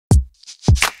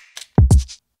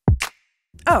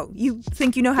Oh, you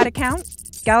think you know how to count?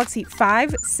 Galaxy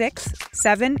 5, 6,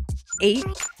 7, 8,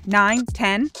 9,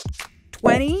 10,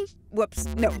 20? Whoops,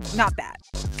 no, not that.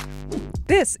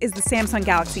 This is the Samsung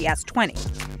Galaxy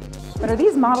S20. But are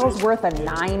these models worth a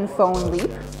 9-phone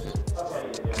leap?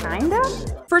 Kinda?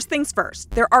 First things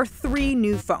first, there are 3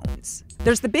 new phones.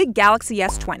 There's the big Galaxy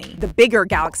S20, the bigger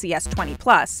Galaxy S20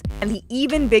 Plus, and the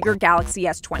even bigger Galaxy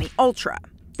S20 Ultra.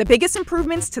 The biggest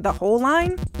improvements to the whole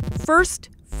line? First,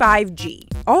 5G.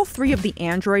 All 3 of the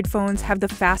Android phones have the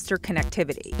faster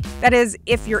connectivity. That is,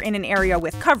 if you're in an area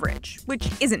with coverage,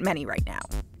 which isn't many right now.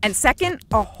 And second,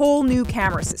 a whole new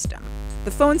camera system.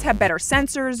 The phones have better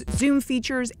sensors, zoom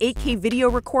features, 8K video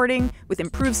recording with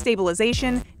improved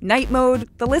stabilization, night mode,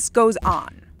 the list goes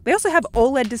on. They also have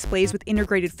OLED displays with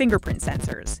integrated fingerprint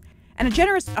sensors, and a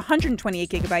generous 128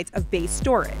 gigabytes of base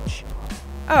storage.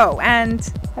 Oh, and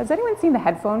has anyone seen the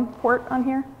headphone port on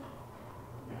here?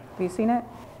 Have you seen it?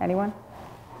 Anyone?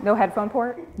 No headphone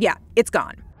port? Yeah, it's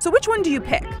gone. So which one do you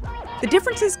pick? The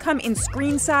differences come in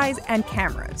screen size and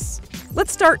cameras.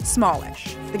 Let's start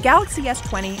smallish. The Galaxy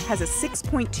S20 has a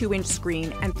 6.2-inch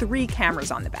screen and 3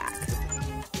 cameras on the back.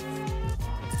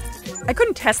 I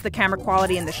couldn't test the camera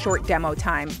quality in the short demo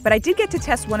time, but I did get to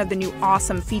test one of the new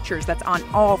awesome features that's on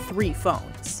all 3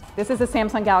 phones. This is a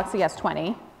Samsung Galaxy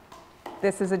S20.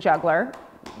 This is a juggler.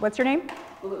 What's your name?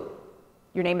 Blue.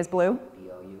 Your name is Blue?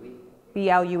 B-L-U-E.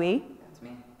 B-L-U-E? That's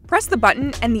me. Press the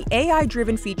button and the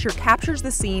AI-driven feature captures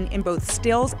the scene in both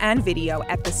stills and video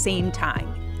at the same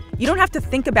time. You don't have to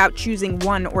think about choosing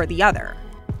one or the other.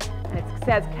 And it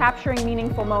says capturing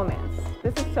meaningful moments.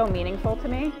 This is so meaningful to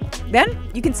me. Then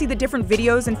you can see the different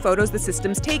videos and photos the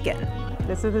system's taken.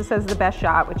 This says the best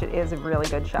shot, which it is a really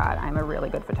good shot. I'm a really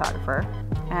good photographer.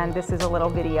 And this is a little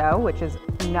video, which is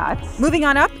nuts. Moving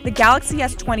on up, the Galaxy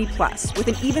S20 Plus with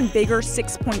an even bigger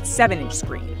 6.7-inch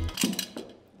screen.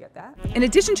 Get that? In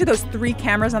addition to those 3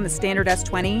 cameras on the standard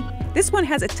S20, this one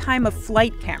has a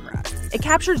time-of-flight camera. It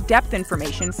captures depth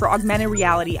information for augmented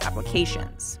reality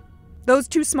applications. Those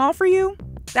too small for you?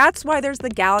 That's why there's the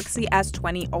Galaxy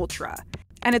S20 Ultra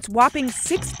and its whopping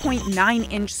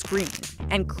 6.9-inch screen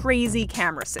and crazy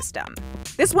camera system.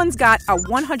 This one's got a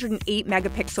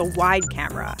 108-megapixel wide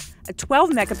camera, a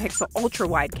 12-megapixel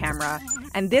ultra-wide camera,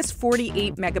 and this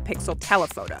 48-megapixel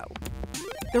telephoto.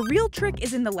 The real trick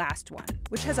is in the last one,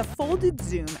 which has a folded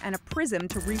zoom and a prism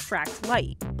to refract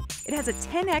light. It has a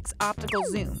 10x optical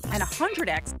zoom and a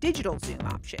 100x digital zoom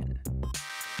option.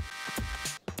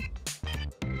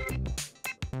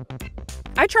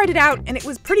 I tried it out and it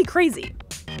was pretty crazy.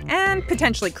 And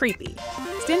potentially creepy.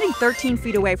 Standing 13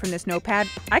 feet away from this notepad,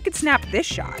 I could snap this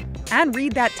shot and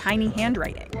read that tiny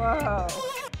handwriting. Whoa.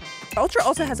 Ultra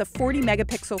also has a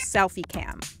 40-megapixel selfie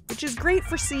cam, which is great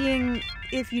for seeing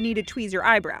if you need to tweeze your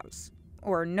eyebrows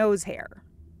or nose hair.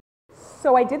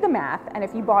 So I did the math, and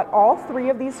if you bought all 3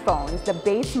 of these phones, the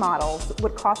base models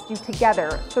would cost you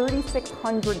together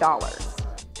 $3,600.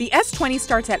 The S20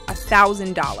 starts at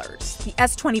 $1,000, the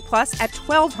S20 Plus at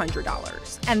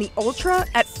 $1,200, and the Ultra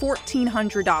at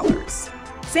 $1,400.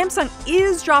 Samsung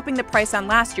is dropping the price on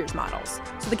last year's models,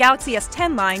 so the Galaxy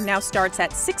S10 line now starts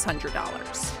at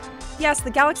 $600. Yes,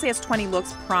 the Galaxy S20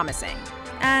 looks promising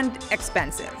and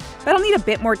expensive, but I'll need a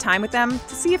bit more time with them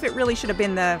to see if it really should have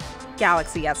been the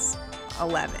Galaxy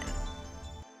S11.